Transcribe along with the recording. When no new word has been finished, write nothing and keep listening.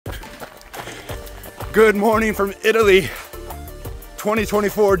Good morning from Italy,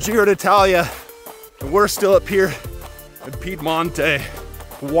 2024 Giro d'Italia. And we're still up here in Piedmonte,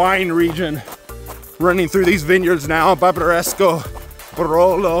 wine region, running through these vineyards now, Barbaresco,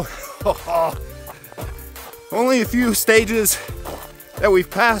 Barolo. Only a few stages that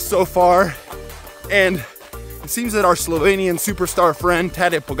we've passed so far, and it seems that our Slovenian superstar friend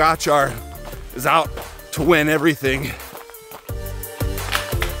Tadej Pogacar is out to win everything.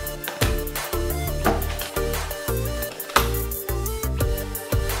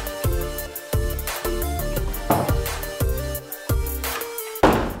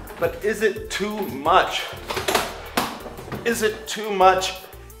 But is it too much? Is it too much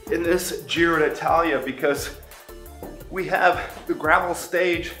in this Giro d'Italia? Because we have the gravel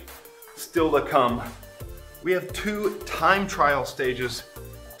stage still to come. We have 2 time trial stages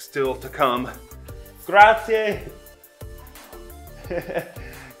still to come. Grazie.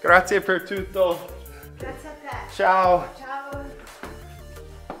 Grazie per tutto. Grazie a te. Ciao. Ciao.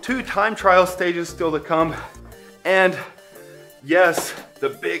 2 time trial stages still to come. And yes, the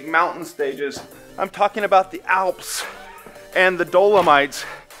big mountain stages. I'm talking about the Alps and the Dolomites.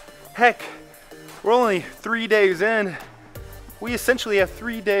 Heck, we're only 3 days in. We essentially have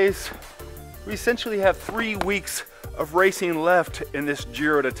 3 days. We essentially have 3 weeks of racing left in this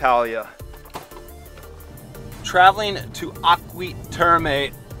Giro d'Italia. Traveling to Acqui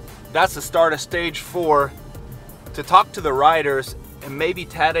Terme, that's the start of stage 4, to talk to the riders and maybe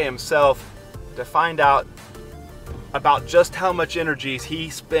Tadej himself to find out about just how much energy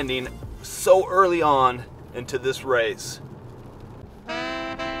he's spending so early on into this race. How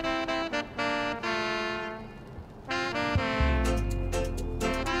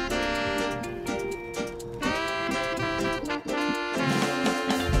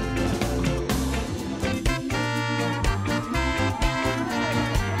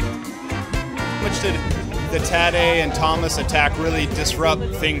much did the Tadej and Thomas attack really disrupt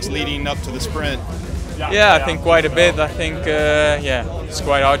things leading up to the sprint? Yeah, I think quite a bit. I think, yeah, it's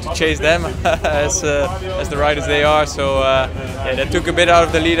quite hard to chase them as the riders they are. So yeah, that took a bit out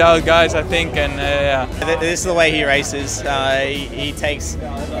of the lead-out guys, I think. And yeah, this is the way he races. He takes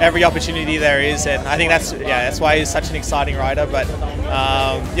every opportunity there is, and I think that's why he's such an exciting rider. But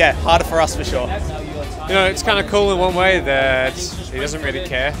yeah, harder for us for sure. You know, it's kind of cool in one way that he doesn't really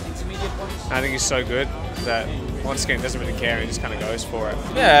care. I think he's so good that once again doesn't really care, he just kind of goes for it.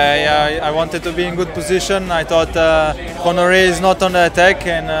 yeah, I wanted to be in good position. I thought Honoré is not on the attack,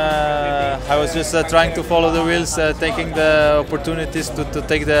 and I was just trying to follow the wheels, taking the opportunities to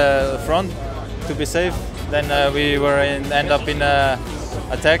take the front to be safe. Then we were end up in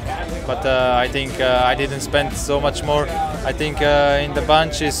attack, but I think I didn't spend so much more. I think in the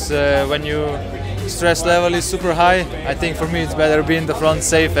bunch is when you stress level is super high. I think for me it's better be in the front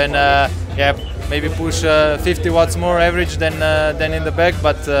safe and yeah, maybe push 50 watts more average than in the back,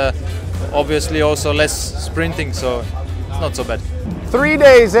 but obviously also less sprinting, so it's not so bad. 3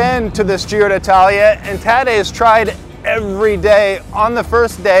 days into this Giro d'Italia, and Tadej has tried every day. On the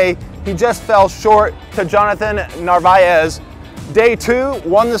first day, he just fell short to Jonathan Narvaez. Day 2,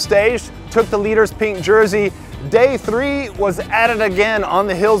 won the stage, took the leader's pink jersey. Day 3 was at it again on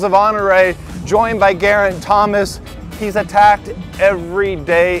the hills of Honoré, joined by Geraint Thomas. He's attacked every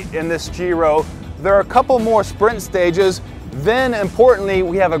day in this Giro. There are a couple more sprint stages. Then importantly,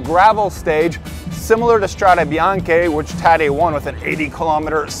 we have a gravel stage similar to Strade Bianche, which Tadej won with an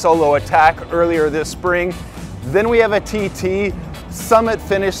 80-kilometer solo attack earlier this spring. Then we have a TT, summit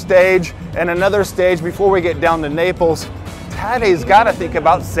finish stage, and another stage before we get down to Naples. Tadej's got to think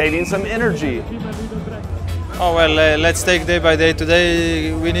about saving some energy. Oh well, let's take day by day.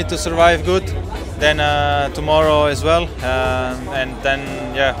 Today we need to survive good, then tomorrow as well, and then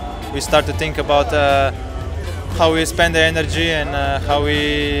yeah, we start to think about how we spend the energy and how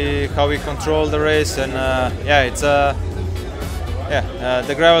we control the race. And yeah, it's the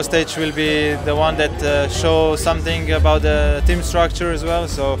gravel stage will be the one that shows something about the team structure as well.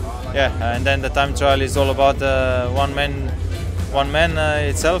 So yeah, and then the time trial is all about one man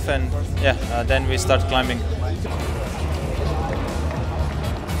itself, and yeah, then we start climbing.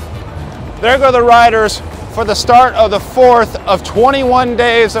 There go the riders for the start of the 4th of 21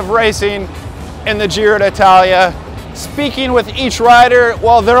 days of racing in the Giro d'Italia. Speaking with each rider,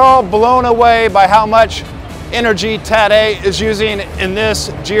 well, they're all blown away by how much energy Tadej is using in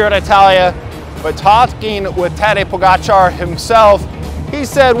this Giro d'Italia. But talking with Tadej Pogacar himself, he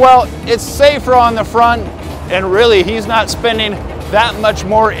said, well, it's safer on the front, and really he's not spending that much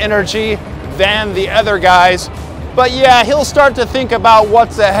more energy than the other guys. But yeah, he'll start to think about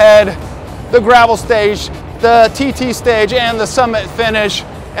what's ahead. The gravel stage, the TT stage, and the summit finish.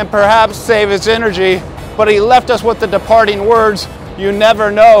 and perhaps save his energy, but he left us with the departing words, you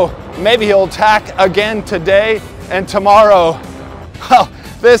never know. Maybe he'll attack again today and tomorrow. Well,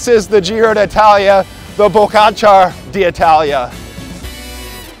 this is the Giro d'Italia, the Pogacar d'Italia.